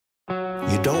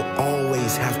You don't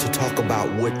always have to talk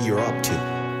about what you're up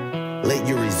to. Let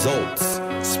your results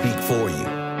speak for you.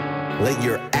 Let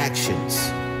your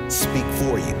actions speak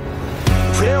for you.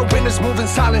 Real winners move in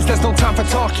silence, there's no time for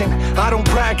talking. I don't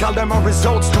brag, I let my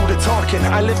results do the talking.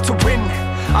 I live to win,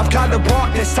 I've got to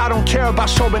walk this. I don't care about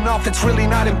showing off, it's really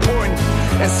not important.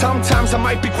 And sometimes I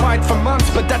might be quiet for months,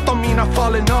 but that don't mean I'm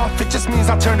falling off. It just means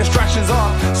I turn distractions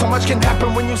off. So much can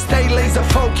happen when you stay laser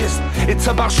focused. It's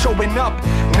about showing up,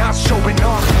 not showing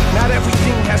off. Not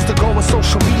everything has to go with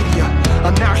social media.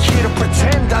 I'm not here to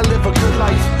pretend I live a good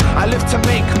life. I live to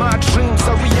make my dreams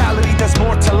a reality. There's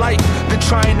more to life than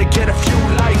trying to get a few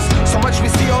likes. So much we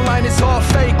see online is all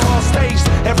fake, all staged.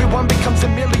 Everyone becomes a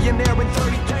millionaire in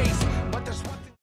 30 days.